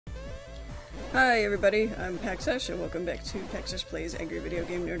Hi everybody, I'm Paxash and welcome back to Paxash Plays Angry Video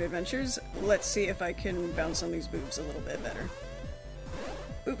Game Nerd Adventures. Let's see if I can bounce on these boobs a little bit better.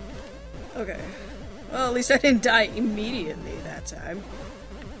 Oop. Okay. Well, at least I didn't die immediately that time.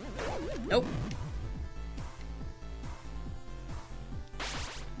 Nope.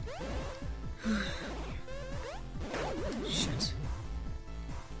 Shit.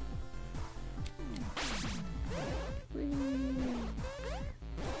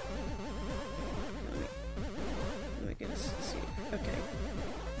 Let me get a see. Okay.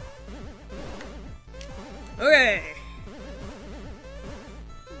 Okay.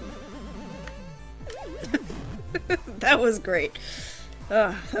 That was great.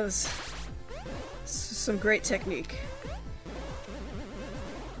 That was some great technique.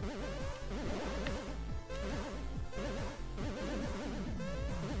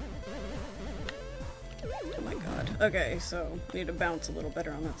 Oh my god. Okay, so I need to bounce a little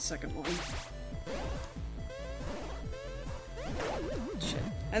better on that second one. Shit.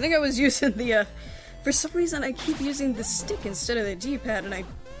 I think I was using the, for some reason I keep using the stick instead of the D-pad and I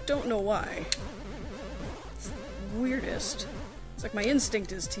don't know why. It's the weirdest. It's like my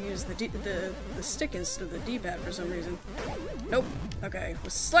instinct is to use the stick instead of the D-pad for some reason. Nope. Okay,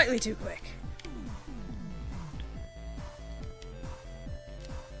 was slightly too quick.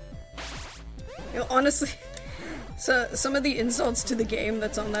 You know, honestly, so some of the insults to the game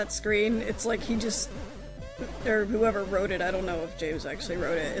that's on that screen, it's like he just, or whoever wrote it, I don't know if James actually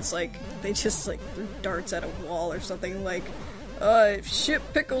wrote it, it's like they just like threw darts at a wall or something like, shit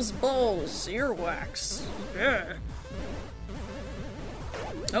pickles balls, earwax. Yeah.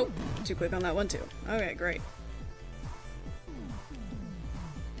 Oh, too quick on that one too. Okay, great.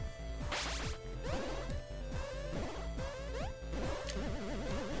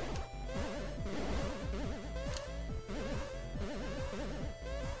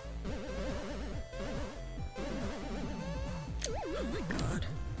 Oh my god.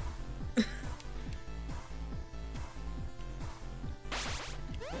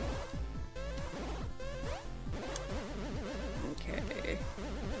 Okay.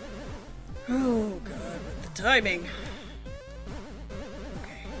 Oh god, with the timing.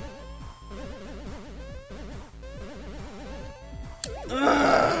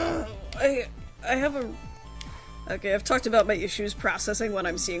 Okay. I have a... Okay, I've talked about my issues processing what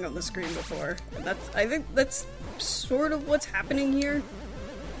I'm seeing on the screen before. And I think that's sort of what's happening here.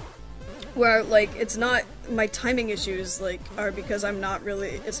 Where, like, it's not... My timing issues, like, are because I'm not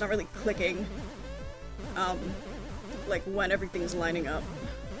really... It's not really clicking. Like, when everything's lining up.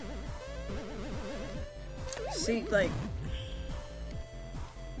 See, like...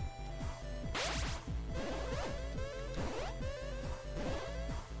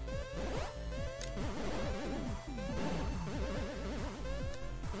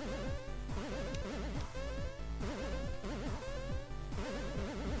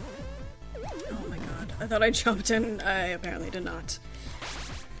 Oh my god. I thought I jumped in. I apparently did not.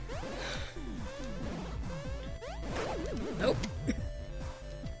 Nope.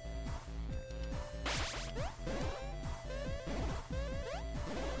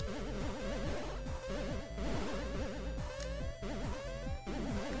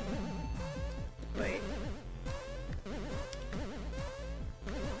 Wait.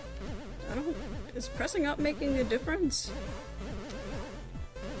 I don't... Is pressing up making a difference?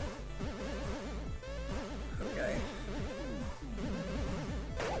 Okay.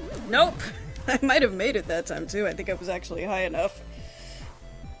 Nope! I might have made it that time too. I think I was actually high enough.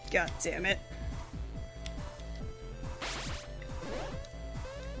 God damn it.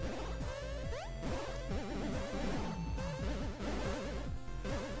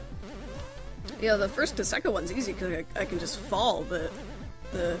 Yeah, the first to second one's easy because I can just fall, but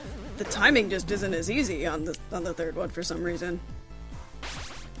the timing just isn't as easy on the third one for some reason.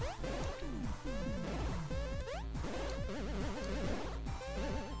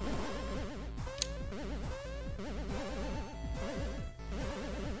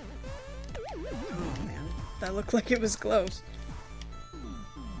 Oh man, that looked like it was close.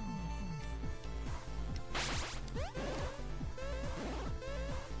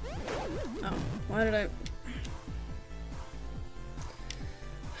 Oh, why did I...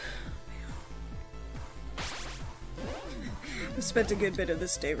 I spent a good bit of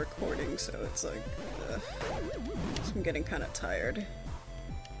this day recording, so it's like, I'm getting kind of tired.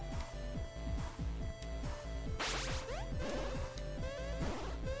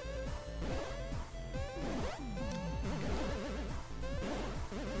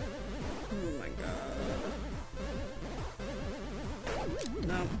 Oh my god.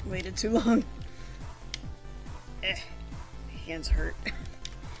 No, waited too long. Hands hurt.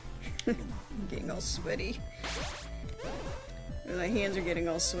 Getting all sweaty. My hands are getting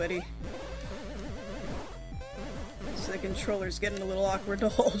all sweaty. So the controller's getting a little awkward to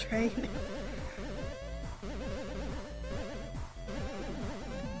hold right now.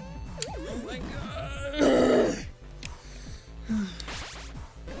 Oh my god!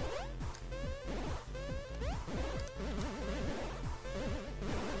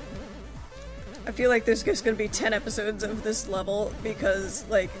 I feel like there's just gonna be 10 episodes of this level because,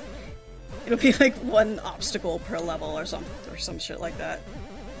 like, it'll be like one obstacle per level or some shit like that.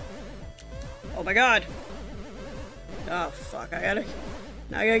 Oh my god! Oh fuck, now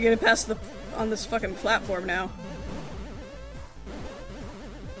I gotta get it past on this fucking platform now.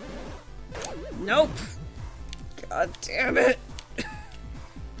 Nope! God damn it!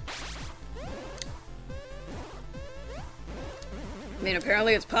 I mean,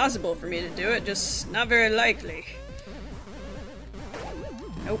 apparently it's possible for me to do it, just not very likely.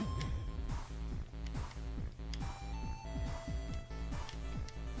 Nope.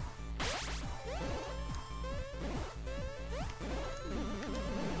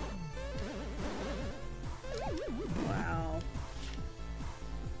 Wow.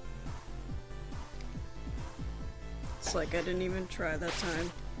 It's like I didn't even try that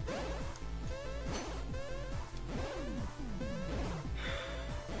time.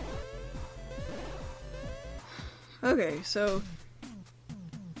 Okay, so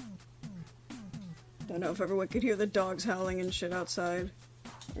don't know if everyone could hear the dogs howling and shit outside.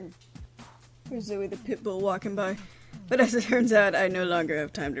 Or Zoe the pit bull walking by. But as it turns out, I no longer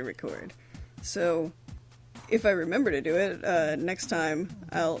have time to record. So if I remember to do it, next time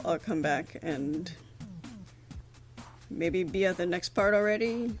I'll come back and maybe be at the next part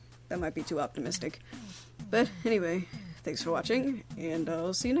already. That might be too optimistic. But anyway, thanks for watching, and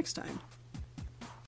I'll see you next time.